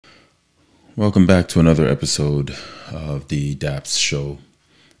Welcome back to another episode of the DAPS show.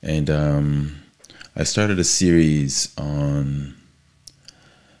 And I started a series on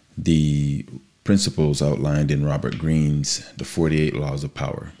the principles outlined in Robert Greene's The 48 Laws of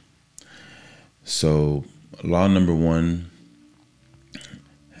Power. So, law number 1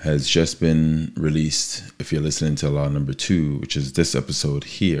 has just been released if you're listening to law number 2, which is this episode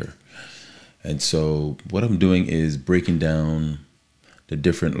here. And so, what I'm doing is breaking down the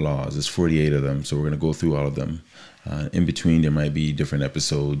different laws. There's 48 of them, so we're going to go through all of them. In between, there might be different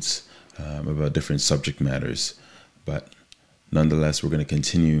episodes about different subject matters, but nonetheless, we're going to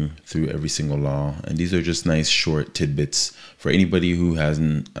continue through every single law. And these are just nice short tidbits for anybody who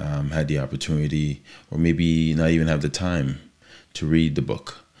hasn't had the opportunity, or maybe not even have the time to read the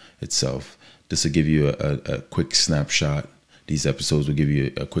book itself. This will give you a quick snapshot. These episodes will give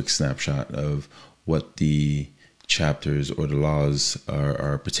you a quick snapshot of what the chapters or the laws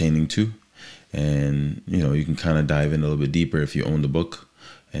are pertaining to, and you can kind of dive in a little bit deeper if you own the book,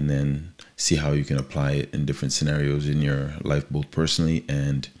 and then see how you can apply it in different scenarios in your life, both personally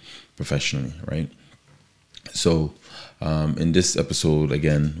and professionally, right? So in this episode,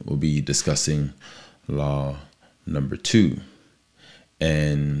 again, we'll be discussing law number 2,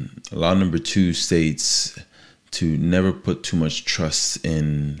 and law number 2 states to never put too much trust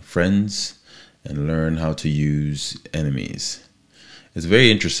in friends and learn how to use enemies. It's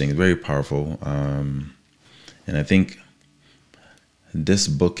very interesting. It's very powerful. And I think this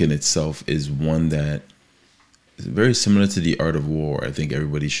book in itself is one that is very similar to The Art of War. I think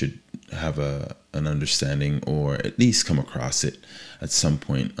everybody should have an understanding, or at least come across it at some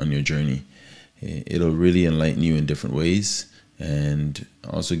point on your journey. It'll really enlighten you in different ways, and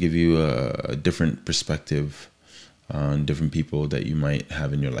also give you a different perspective on different people that you might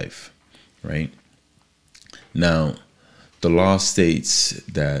have in your life. Right? Now, the law states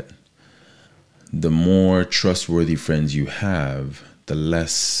that the more trustworthy friends you have, the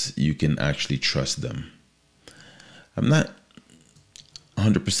less you can actually trust them. I'm not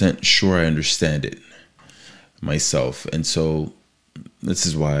 100% sure I understand it myself. And so this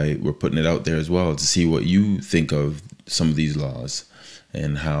is why we're putting it out there as well, to see what you think of some of these laws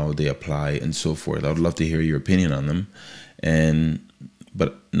and how they apply and so forth. I would love to hear your opinion on them.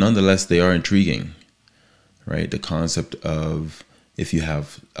 But nonetheless, they are intriguing, right? The concept of, if you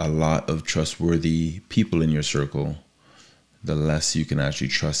have a lot of trustworthy people in your circle, the less you can actually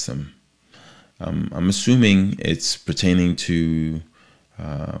trust them. I'm assuming it's pertaining to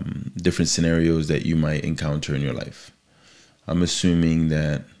different scenarios that you might encounter in your life. I'm assuming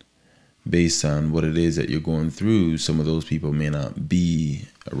that based on what it is that you're going through, some of those people may not be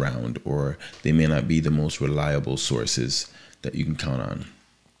around, or they may not be the most reliable sources that you can count on.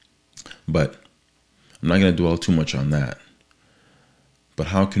 But I'm not going to dwell too much on that. But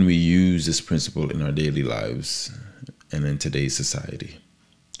how can we use this principle in our daily lives and in today's society?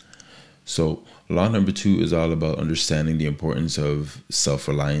 So law number 2 is all about understanding the importance of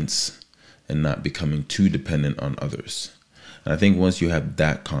self-reliance and not becoming too dependent on others. And I think once you have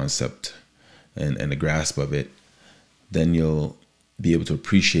that concept and a grasp of it, then you'll be able to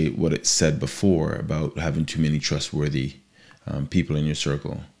appreciate what it said before about having too many trustworthy people in your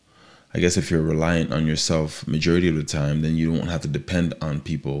circle. I guess if you're reliant on yourself majority of the time, then you don't have to depend on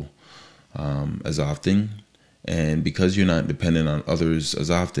people as often. And because you're not dependent on others as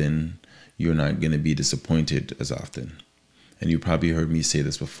often, you're not going to be disappointed as often. And you probably heard me say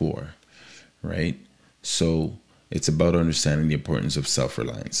this before, right? So it's about understanding the importance of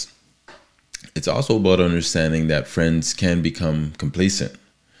self-reliance. It's also about understanding that friends can become complacent,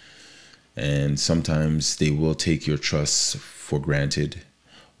 and sometimes they will take your trust for granted,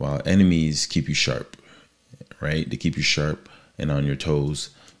 while enemies keep you sharp, right? They keep you sharp and on your toes.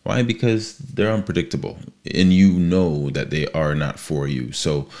 Why? Because they're unpredictable, and you know that they are not for you.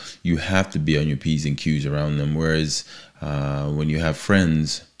 So you have to be on your P's and Q's around them. Whereas when you have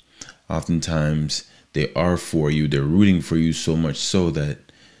friends, oftentimes they are for you. They're rooting for you, so much so that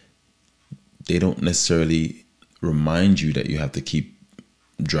they don't necessarily remind you that you have to keep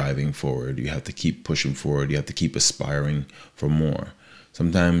driving forward. You have to keep pushing forward. You have to keep aspiring for more.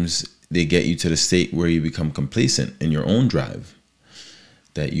 Sometimes they get you to the state where you become complacent in your own drive,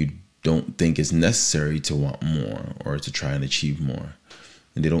 that you don't think it's necessary to want more or to try and achieve more.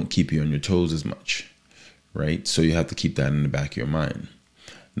 And they don't keep you on your toes as much, right? So you have to keep that in the back of your mind.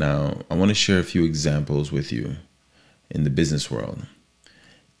 Now, I want to share a few examples with you in the business world.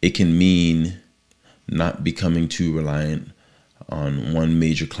 It can mean not becoming too reliant on one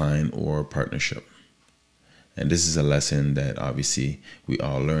major client or partnership. And this is a lesson that obviously we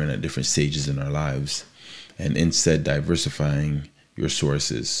all learn at different stages in our lives, and instead diversifying your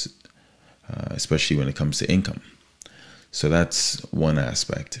sources especially when it comes to income. So that's one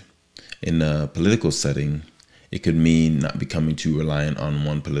aspect. In a political setting, it could mean not becoming too reliant on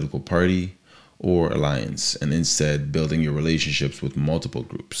one political party or alliance, and instead building your relationships with multiple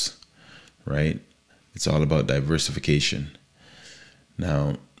groups, right? It's all about diversification.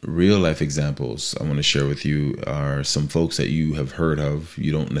 Now, real life examples I want to share with you are some folks that you have heard of.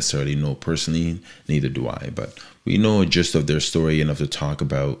 You don't necessarily know personally, neither do I, but we know a gist of their story enough to talk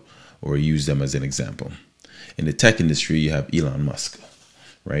about or use them as an example. In the tech industry, you have Elon Musk,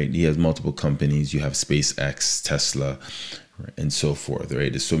 right? He has multiple companies. You have SpaceX, Tesla, and so forth,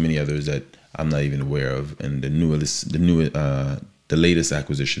 right? There's so many others that I'm not even aware of. And the latest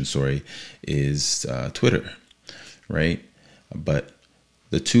acquisition, is Twitter, right? But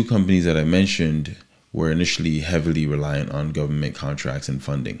the two companies that I mentioned were initially heavily reliant on government contracts and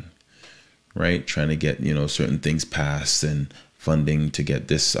funding, right? Trying to get, certain things passed and funding to get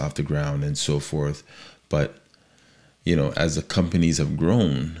this off the ground and so forth. But, as the companies have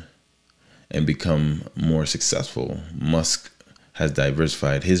grown and become more successful, Musk has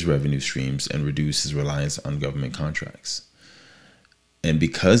diversified his revenue streams and reduced his reliance on government contracts. And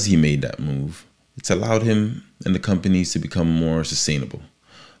because he made that move, it's allowed him and the companies to become more sustainable,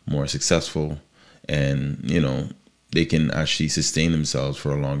 more successful, and, they can actually sustain themselves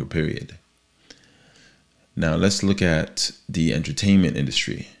for a longer period. Now, let's look at the entertainment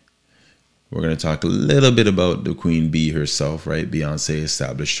industry. We're going to talk a little bit about the Queen Bee herself, right? Beyonce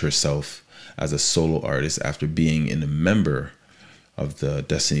established herself as a solo artist after being a member of the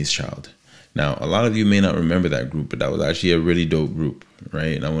Destiny's Child. Now, a lot of you may not remember that group, but that was actually a really dope group,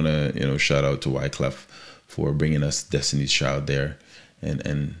 right? And I want to, shout out to Wyclef for bringing us Destiny's Child there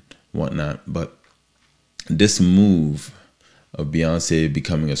and whatnot. But this move of Beyonce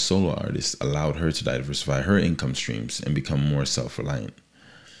becoming a solo artist allowed her to diversify her income streams and become more self-reliant.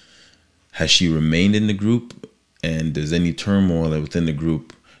 Has she remained in the group, and there's any turmoil within the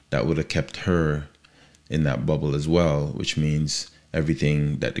group, that would have kept her in that bubble as well, which means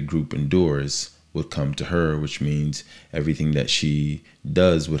everything that the group endures would come to her, which means everything that she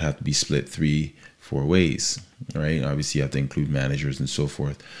does would have to be split 3-4 ways, right? Obviously, you have to include managers and so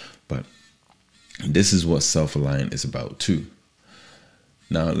forth, but this is what self-reliant is about too.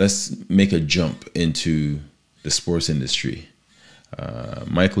 Now, let's make a jump into the sports industry.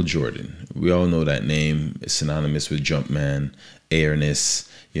 Michael Jordan, we all know that name is synonymous with Jumpman, airness,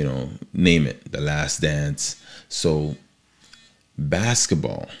 name it, The Last Dance. So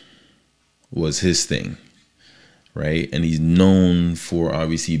basketball was his thing, right? And he's known for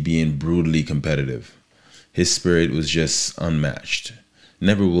obviously being brutally competitive. His spirit was just unmatched.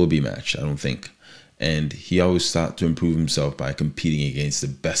 Never will be matched, I don't think. And he always sought to improve himself by competing against the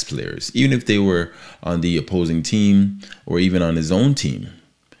best players, even if they were on the opposing team or even on his own team.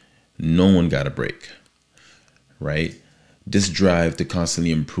 No one got a break, right? This drive to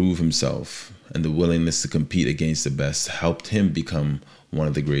constantly improve himself and the willingness to compete against the best helped him become one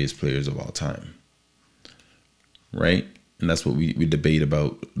of the greatest players of all time, right? And that's what we debate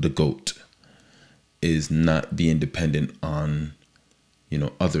about the GOAT, is not being dependent on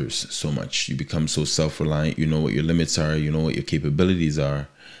others so much. You become so self-reliant, you know what your limits are, you know what your capabilities are,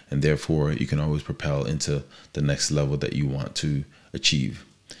 and therefore you can always propel into the next level that you want to achieve.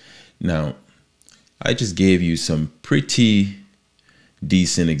 Now, I just gave you some pretty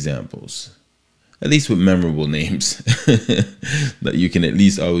decent examples, at least with memorable names that you can at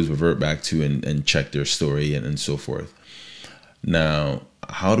least always revert back to and check their story and so forth. Now,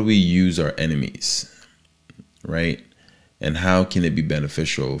 how do we use our enemies, right? And how can it be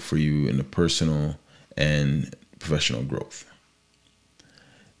beneficial for you in the personal and professional growth?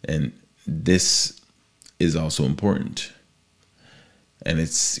 And this is also important. And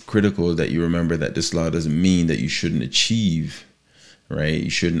it's critical that you remember that this law doesn't mean that you shouldn't achieve, right?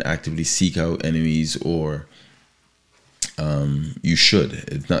 You shouldn't actively seek out enemies, or you should.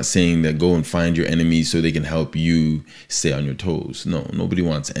 It's not saying that go and find your enemies so they can help you stay on your toes. No, nobody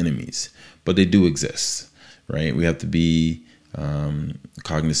wants enemies, but they do exist. Right? We have to be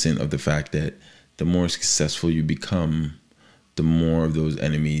cognizant of the fact that the more successful you become, the more of those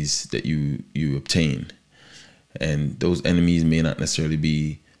enemies that you obtain. And those enemies may not necessarily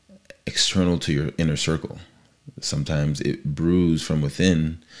be external to your inner circle. Sometimes it brews from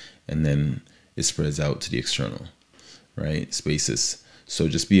within and then it spreads out to the external, right? Spaces. So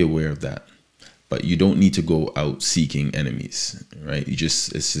just be aware of that. But you don't need to go out seeking enemies, right?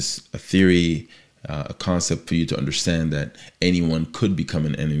 It's just a theory, a concept for you to understand that anyone could become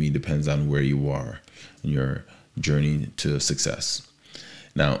an enemy. Depends on where you are in your journey to success.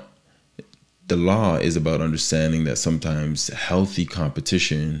 Now, the law is about understanding that sometimes healthy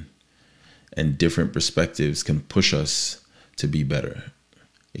competition And different perspectives can push us to be better.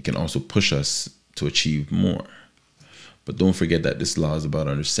 It can also push us to achieve more. But don't forget that this law is about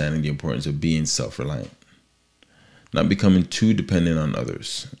understanding the importance of being self-reliant, not becoming too dependent on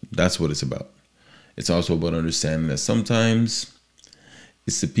others. That's what it's about. It's also about understanding that sometimes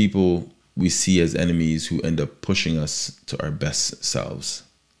it's the people we see as enemies who end up pushing us to our best selves,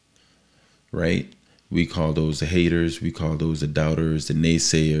 right? We call those the haters. We call those the doubters, the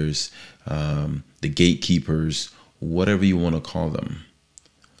naysayers, the gatekeepers, whatever you want to call them.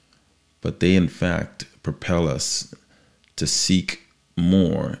 But they, in fact, propel us to seek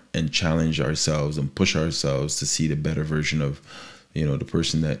more and challenge ourselves and push ourselves to see the better version of, the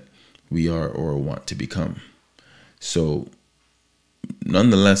person that we are or want to become. So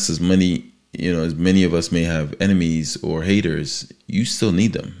nonetheless, as many of us may have enemies or haters, you still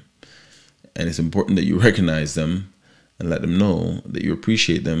need them. And it's important that you recognize them and let them know that you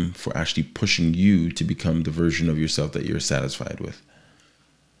appreciate them for actually pushing you to become the version of yourself that you're satisfied with.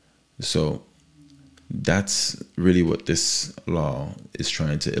 So that's really what this law is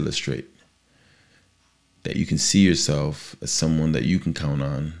trying to illustrate. That you can see yourself as someone that you can count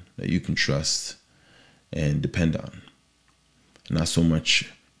on, that you can trust and depend on. Not so much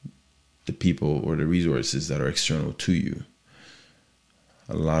the people or the resources that are external to you.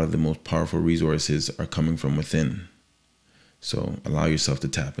 A lot of the most powerful resources are coming from within. So allow yourself to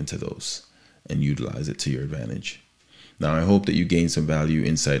tap into those and utilize it to your advantage. Now, I hope that you gain some value,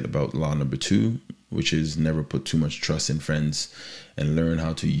 insight about law number 2, which is never put too much trust in friends, and learn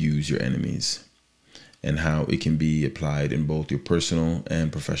how to use your enemies and how it can be applied in both your personal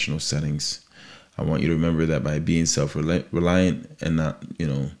and professional settings. I want you to remember that by being self-reliant and not,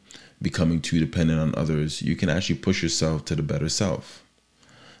 becoming too dependent on others, you can actually push yourself to the better self.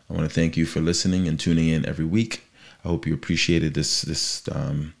 I want to thank you for listening and tuning in every week. I hope you appreciated this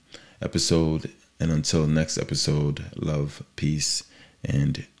episode. And until next episode, love, peace,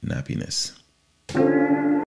 and nappiness.